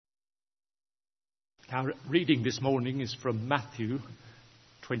Our reading this morning is from Matthew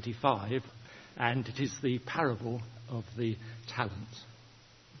 25, and it is the parable of the talents,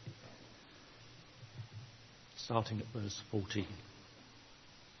 starting at verse 14.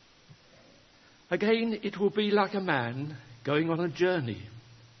 Again, it will be like a man going on a journey,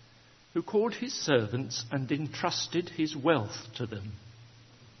 who called his servants and entrusted his wealth to them.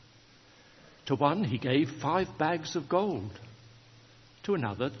 To one he gave 5 bags of gold, to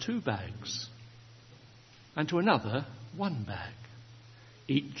another 2 bags, and to another 1 bag,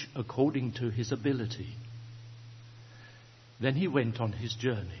 each according to his ability. Then he went on his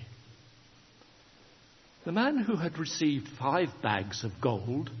journey. The man who had received 5 bags of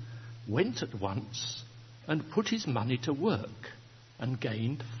gold went at once and put his money to work and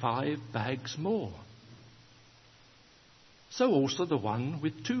gained 5 bags more. So also the one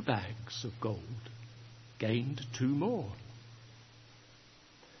with 2 bags of gold gained 2 more.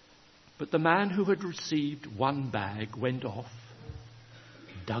 But the man who had received 1 bag went off,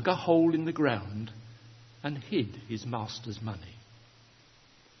 dug a hole in the ground, and hid his master's money.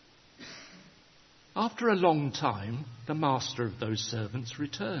 After a long time, the master of those servants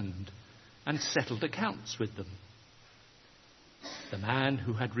returned and settled accounts with them. The man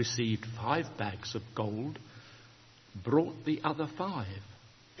who had received 5 bags of gold brought the other 5.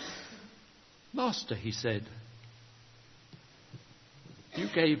 Master, he said, you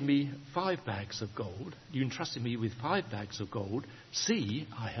gave me 5 bags of gold. You entrusted me with 5 bags of gold. See,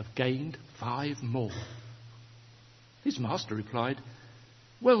 I have gained 5 more. His master replied,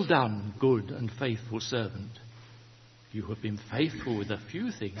 well done, good and faithful servant. You have been faithful with a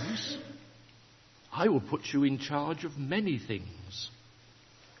few things. I will put you in charge of many things.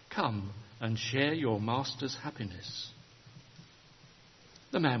 Come and share your master's happiness.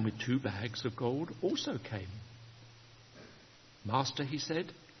 The man with 2 bags of gold also came. Master, he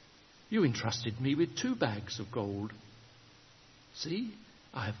said, you entrusted me with 2 bags of gold. See,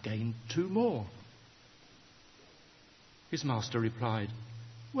 I have gained 2 more. His master replied,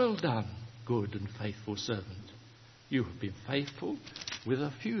 well done, good and faithful servant. You have been faithful with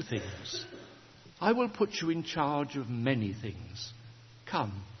a few things. I will put you in charge of many things.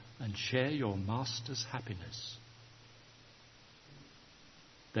 Come and share your master's happiness.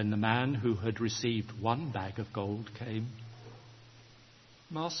 Then the man who had received 1 bag of gold came.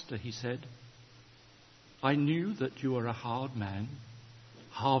 Master, he said, I knew that you are a hard man,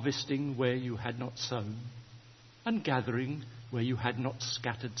 harvesting where you had not sown, and gathering where you had not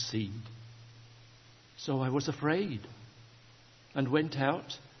scattered seed. So I was afraid, and went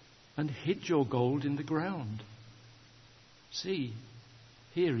out and hid your gold in the ground. See,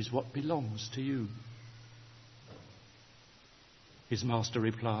 here is what belongs to you. His master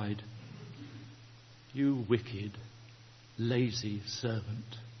replied, you wicked, lazy servant.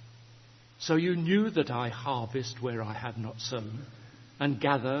 So you knew that I harvest where I have not sown, and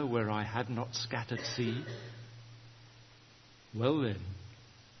gather where I have not scattered seed? Well then,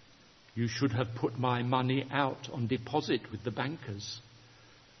 you should have put my money out on deposit with the bankers,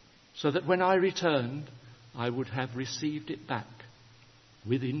 so that when I returned, I would have received it back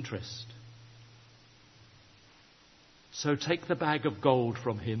with interest. So take the bag of gold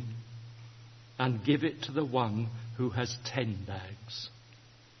from him and give it to the one who has 10 bags.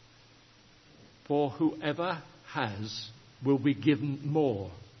 For whoever has will be given more,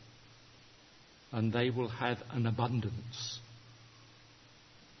 and they will have an abundance.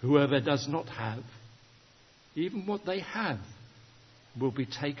 Whoever does not have, even what they have, will be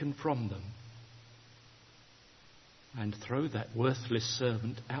taken from them. And throw that worthless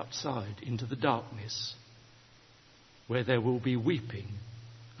servant outside into the darkness, where there will be weeping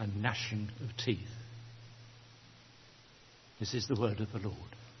and gnashing of teeth. This is the word of the Lord.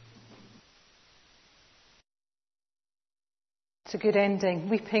 It's a good ending,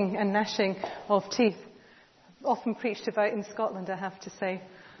 weeping and gnashing of teeth. Often preached about in Scotland, I have to say.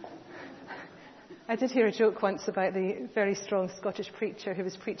 I did hear a joke once about the very strong Scottish preacher who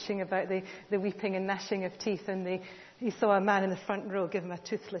was preaching about the weeping and gnashing of teeth, and he saw a man in the front row give him a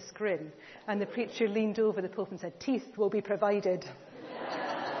toothless grin, and the preacher leaned over the pulpit and said, teeth will be provided.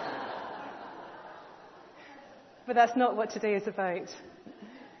 But that's not what today is about.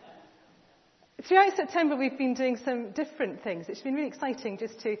 Throughout September, we've been doing some different things. It's been really exciting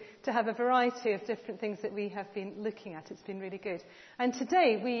just to have a variety of different things that we have been looking at. It's been really good. And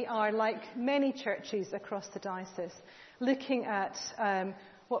today, we are, like many churches across the diocese, looking at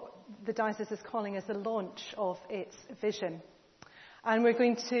what the diocese is calling as the launch of its vision. And we're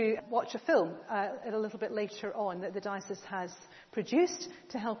going to watch a film a little bit later on that the diocese has produced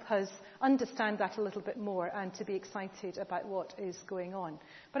to help us understand that a little bit more and to be excited about what is going on.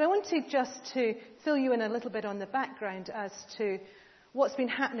 But I wanted just to fill you in a little bit on the background as to what's been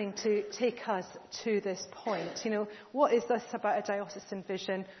happening to take us to this point. You know, what is this about a diocesan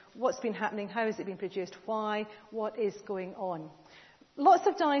vision? What's been happening? How has it been produced? Why? What is going on? Lots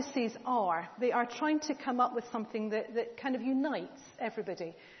of dioceses they are trying to come up with something that kind of unites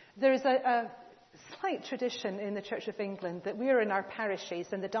everybody. There is a slight tradition in the Church of England that we are in our parishes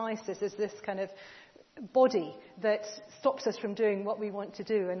and the diocese is this kind of body that stops us from doing what we want to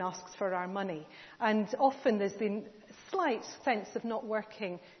do and asks for our money. And often there's been a slight sense of not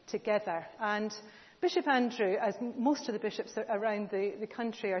working together. And Bishop Andrew, as most of the bishops around the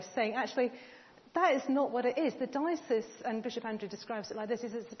country are saying, actually, that is not what it is. The diocese, and Bishop Andrew describes it like this,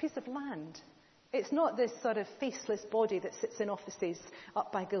 is it's a piece of land. It's not this sort of faceless body that sits in offices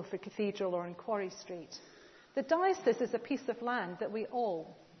up by Guildford Cathedral or in Quarry Street. The diocese is a piece of land that we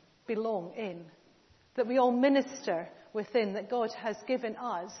all belong in, that we all minister within, that God has given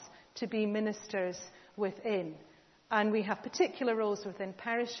us to be ministers within. And we have particular roles within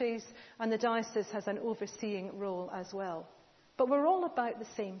parishes, and the diocese has an overseeing role as well. But we're all about the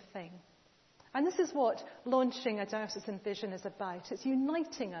same thing. And this is what launching a diocesan vision is about. It's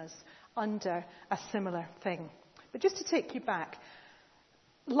uniting us under a similar thing. But just to take you back,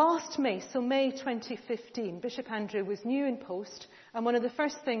 last May, so May 2015, Bishop Andrew was new in post, and one of the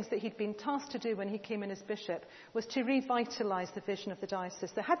first things that he'd been tasked to do when he came in as bishop was to revitalise the vision of the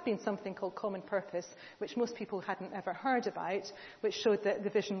diocese. There had been something called Common Purpose, which most people hadn't ever heard about, which showed that the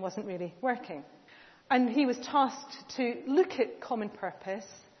vision wasn't really working. And he was tasked to look at Common Purpose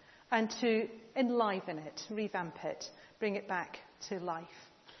and to enliven it, revamp it, bring it back to life.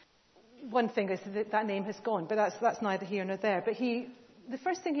 One thing is that name has gone, but that's neither here nor there. But the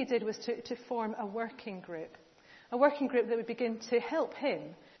first thing he did was to form a working group that would begin to help him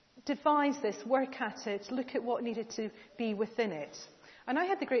devise this, work at it, look at what needed to be within it. And I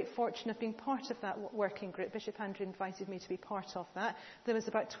had the great fortune of being part of that working group. Bishop Andrew invited me to be part of that. There was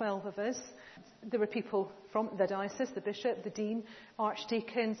about 12 of us. There were people from the diocese, the bishop, the dean,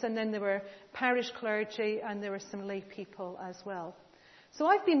 archdeacons, and then there were parish clergy, and there were some lay people as well. So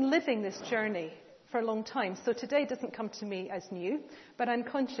I've been living this journey for a long time. So today doesn't come to me as new, but I'm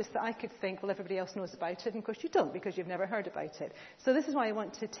conscious that I could think, well, everybody else knows about it, and of course you don't because you've never heard about it. So this is why I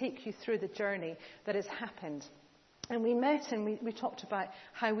want to take you through the journey that has happened. And we met and we talked about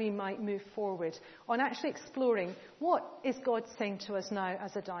how we might move forward on actually exploring what is God saying to us now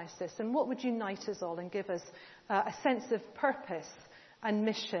as a diocese and what would unite us all and give us a sense of purpose and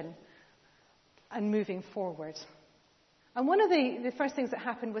mission and moving forward. And one of the first things that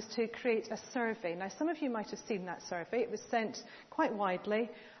happened was to create a survey. Now, some of you might have seen that survey. It was sent quite widely,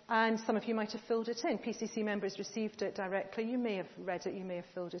 and some of you might have filled it in. PCC members received it directly. You may have read it. You may have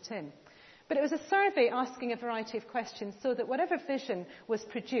filled it in. But it was a survey asking a variety of questions so that whatever vision was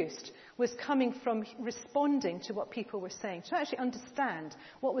produced was coming from responding to what people were saying, to actually understand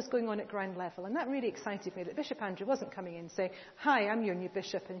what was going on at ground level. And that really excited me, that Bishop Andrew wasn't coming in saying, "Hi, I'm your new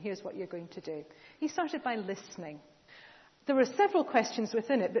bishop and here's what you're going to do." He started by listening. There were several questions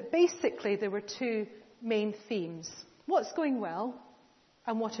within it, but basically there were two main themes. What's going well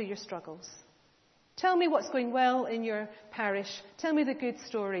and what are your struggles? Tell me what's going well in your parish. Tell me the good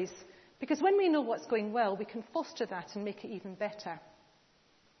stories. Because when we know what's going well, we can foster that and make it even better.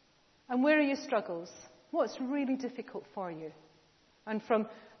 And where are your struggles? What's really difficult for you? And from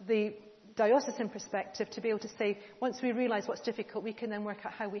the diocesan perspective, to be able to say, once we realise what's difficult, we can then work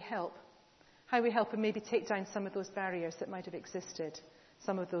out how we help. How we help and maybe take down some of those barriers that might have existed,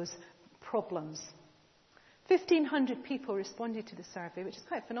 some of those problems. 1,500 people responded to the survey, which is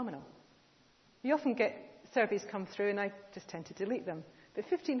quite phenomenal. You often get surveys come through, and I just tend to delete them. But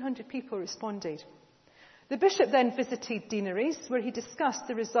 1,500 people responded. The bishop then visited deaneries, where he discussed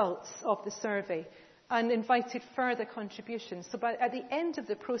the results of the survey and invited further contributions. So at the end of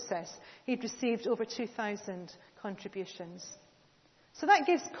the process, he'd received over 2,000 contributions. So that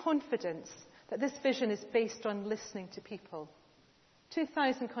gives confidence that this vision is based on listening to people.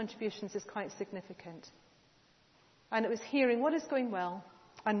 2,000 contributions is quite significant. And it was hearing what is going well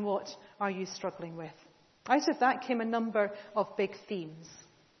and what are you struggling with. Out of that came a number of big themes.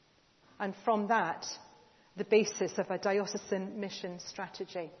 And from that, the basis of a diocesan mission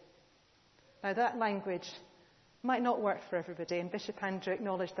strategy. Now that language might not work for everybody, and Bishop Andrew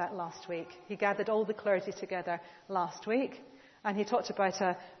acknowledged that last week. He gathered all the clergy together last week, and he talked about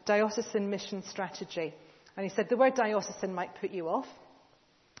a diocesan mission strategy. And he said the word diocesan might put you off.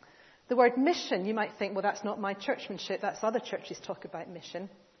 The word mission, you might think, well, that's not my churchmanship, that's other churches talk about mission.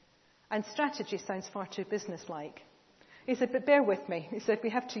 And strategy sounds far too businesslike. He said, but bear with me. He said, we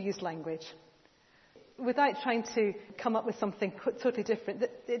have to use language. Without trying to come up with something totally different,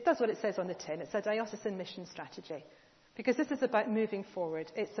 it does what it says on the tin. It's a diocesan mission strategy. Because this is about moving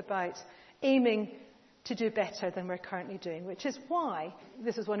forward. It's about aiming to do better than we're currently doing, which is why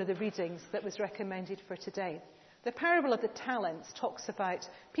this is one of the readings that was recommended for today. The parable of the talents talks about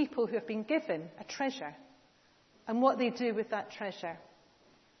people who have been given a treasure and what they do with that treasure.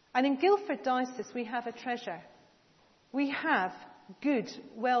 And in Guildford Diocese, we have a treasure. We have good,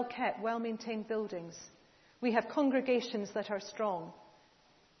 well-kept, well-maintained buildings. We have congregations that are strong.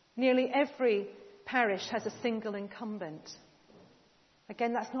 Nearly every parish has a single incumbent.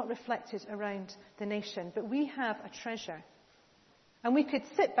 Again, that's not reflected around the nation, but we have a treasure. And we could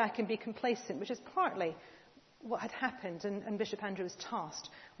sit back and be complacent, which is partly what had happened, and Bishop Andrew was tasked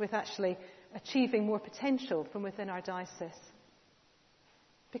with actually achieving more potential from within our diocese.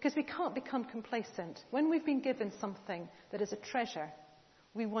 Because we can't become complacent. When we've been given something that is a treasure,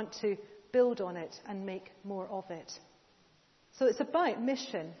 we want to build on it and make more of it. So it's about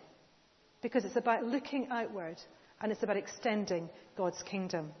mission, because it's about looking outward and it's about extending God's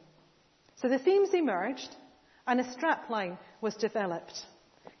kingdom. So the themes emerged and a strapline was developed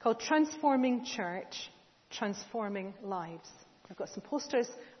called Transforming Church, Transforming Lives. I've got some posters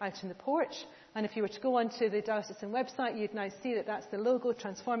out in the porch, and if you were to go onto the diocesan website, you'd now see that that's the logo,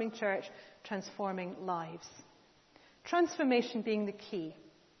 Transforming Church, Transforming Lives. Transformation being the key.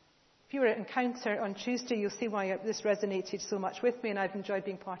 If you were at Encounter on Tuesday, you'll see why this resonated so much with me, and I've enjoyed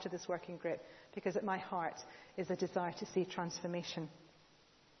being part of this working group, because at my heart is a desire to see transformation.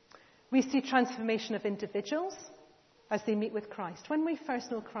 We see transformation of individuals as they meet with Christ. When we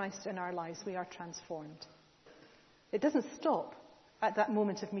first know Christ in our lives, we are transformed. It doesn't stop at that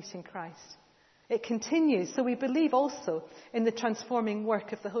moment of meeting Christ. It continues. So we believe also in the transforming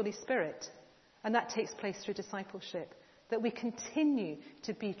work of the Holy Spirit. And that takes place through discipleship. That we continue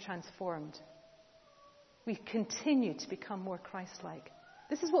to be transformed. We continue to become more Christ-like.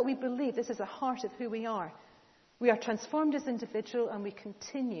 This is what we believe. This is the heart of who we are. We are transformed as individuals and we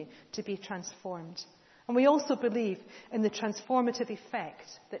continue to be transformed. And we also believe in the transformative effect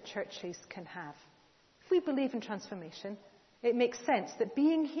that churches can have. If we believe in transformation, it makes sense that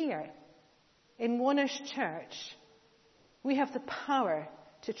being here in Monash Church, we have the power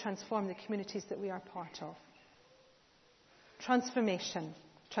to transform the communities that we are part of. Transformation,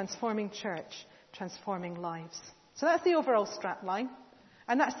 transforming church, transforming lives. So that's the overall strapline,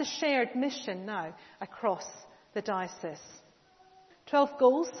 and that's the shared mission now across the diocese. 12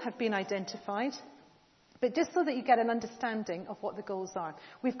 goals have been identified. But just so that you get an understanding of what the goals are.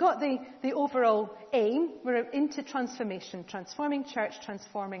 We've got the overall aim. We're into transformation, transforming church,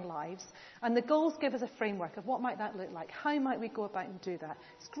 transforming lives. And the goals give us a framework of what might that look like. How might we go about and do that?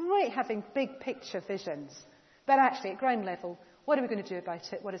 It's great having big picture visions. But actually, at ground level, what are we going to do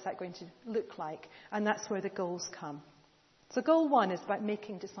about it? What is that going to look like? And that's where the goals come. So goal 1 is about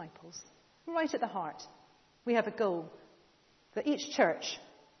making disciples. Right at the heart, we have a goal that each church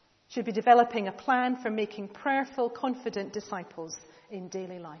should be developing a plan for making prayerful, confident disciples in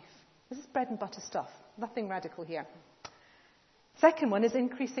daily life. This is bread and butter stuff. Nothing radical here. Second one is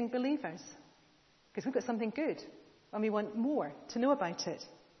increasing believers. Because we've got something good and we want more to know about it.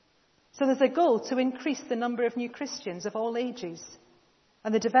 So there's a goal to increase the number of new Christians of all ages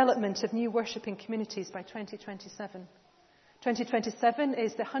and the development of new worshipping communities by 2027. 2027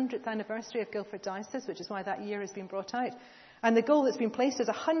 is the 100th anniversary of Guildford Diocese, which is why that year has been brought out. And the goal that's been placed is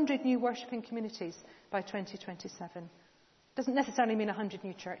 100 new worshipping communities by 2027. It doesn't necessarily mean 100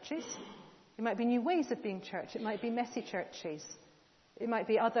 new churches. It might be new ways of being church. It might be messy churches. It might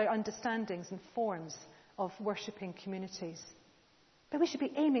be other understandings and forms of worshipping communities. But we should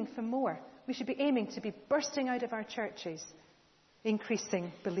be aiming for more. We should be aiming to be bursting out of our churches,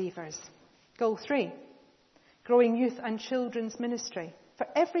 increasing believers. Goal 3, growing youth and children's ministry. For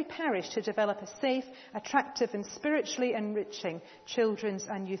every parish to develop a safe, attractive and spiritually enriching children's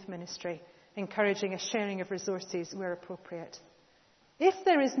and youth ministry, encouraging a sharing of resources where appropriate. If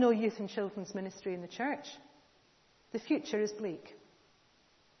there is no youth and children's ministry in the church, the future is bleak.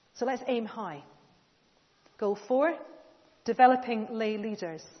 So let's aim high. Goal 4, developing lay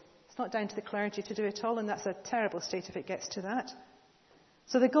leaders. It's not down to the clergy to do it all, and that's a terrible state if it gets to that.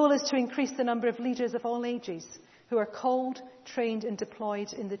 So the goal is to increase the number of leaders of all ages who are called, trained and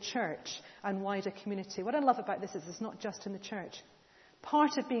deployed in the church and wider community. What I love about this is it's not just in the church.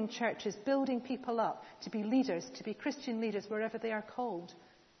 Part of being church is building people up to be leaders, to be Christian leaders wherever they are called.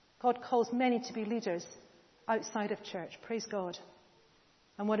 God calls many to be leaders outside of church. Praise God.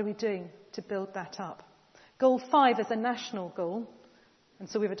 And what are we doing to build that up? Goal 5 is a national goal. And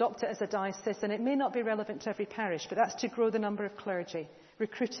so we've adopted it as a diocese, and it may not be relevant to every parish, but that's to grow the number of clergy,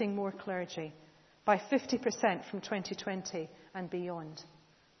 recruiting more clergy by 50% from 2020 and beyond.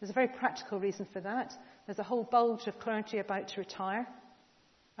 There's a very practical reason for that. There's a whole bulge of clergy about to retire,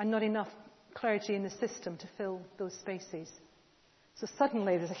 and not enough clergy in the system to fill those spaces. So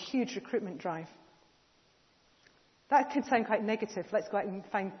suddenly there's a huge recruitment drive. That can sound quite negative, let's go out and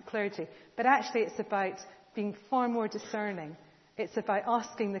find clergy. But actually it's about being far more discerning. It's about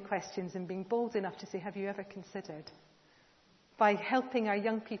asking the questions and being bold enough to say, have you ever considered? By helping our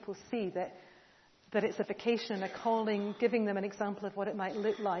young people see that it's a vocation and a calling, giving them an example of what it might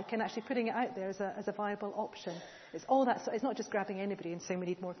look like, and actually putting it out there as a viable option. It's all that. It's not just grabbing anybody and saying we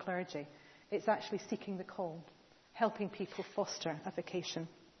need more clergy. It's actually seeking the call, helping people foster a vocation.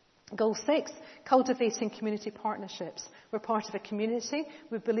 Goal 6, cultivating community partnerships. We're part of a community.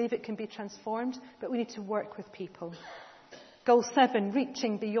 We believe it can be transformed, but we need to work with people. Goal 7,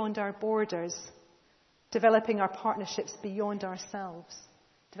 reaching beyond our borders, developing our partnerships beyond ourselves,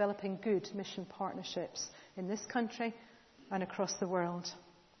 developing good mission partnerships in this country and across the world.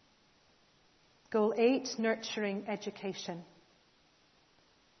 Goal 8, nurturing education.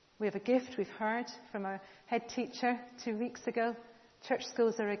 We have a gift, we've heard from our head teacher 2 weeks ago. Church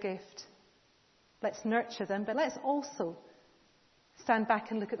schools are a gift. Let's nurture them, but let's also stand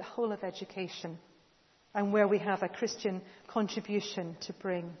back and look at the whole of education and where we have a Christian contribution to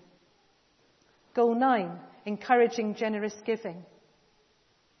bring. Goal 9, encouraging generous giving.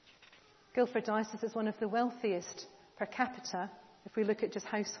 Guildford Diocese is one of the wealthiest per capita, if we look at just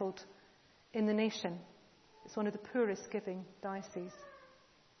household in the nation. It's one of the poorest giving dioceses.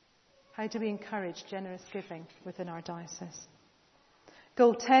 How do we encourage generous giving within our diocese?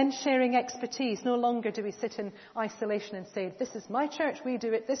 Goal 10, sharing expertise. No longer do we sit in isolation and say, this is my church, we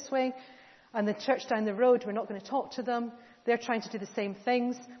do it this way, and the church down the road, we're not going to talk to them. They're trying to do the same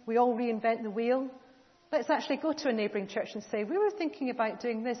things. We all reinvent the wheel. Let's actually go to a neighbouring church and say, we were thinking about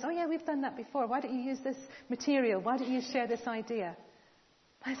doing this. Oh yeah, we've done that before. Why don't you use this material? Why don't you share this idea?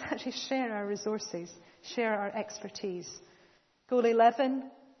 Let's actually share our resources, share our expertise. Goal 11,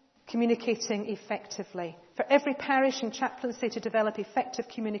 communicating effectively. For every parish and chaplaincy to develop effective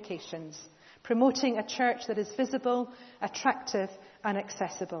communications, promoting a church that is visible, attractive and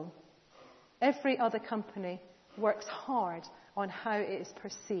accessible. Every other company works hard on how it is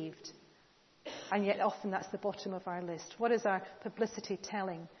perceived. And yet often that's the bottom of our list. What is our publicity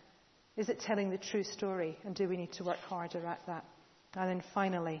telling? Is it telling the true story? And do we need to work harder at that? And then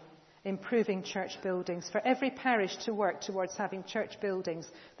finally, improving church buildings. For every parish to work towards having church buildings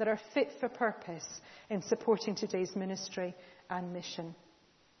that are fit for purpose in supporting today's ministry and mission.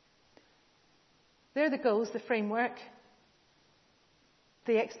 They're the goals, the framework,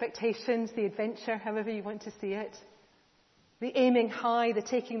 the expectations, the adventure, however you want to see it. The aiming high, the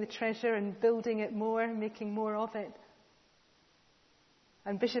taking the treasure and building it more, making more of it.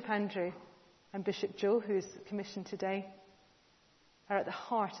 And Bishop Andrew and Bishop Joe, who is commissioned today, are at the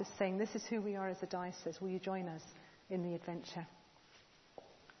heart of saying, this is who we are as a diocese. Will you join us in the adventure?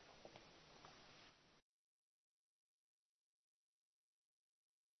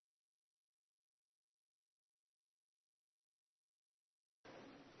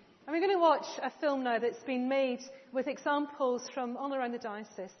 And we're going to watch a film now that's been made with examples from all around the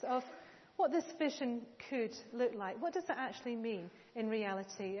diocese of what this vision could look like. What does it actually mean in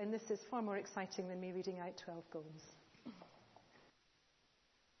reality? And this is far more exciting than me reading out 12 goals.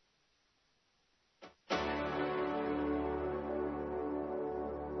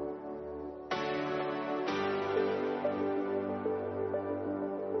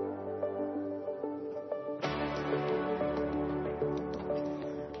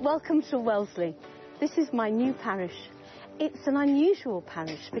 Welcome to Wellesley. This is my new parish. It's an unusual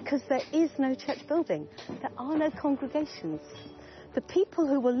parish because there is no church building. There are no congregations. The people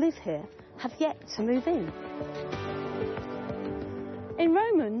who will live here have yet to move in. In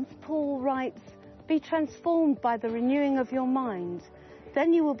Romans, Paul writes, "Be transformed by the renewing of your mind.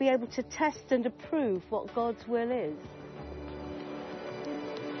 Then you will be able to test and approve what God's will is."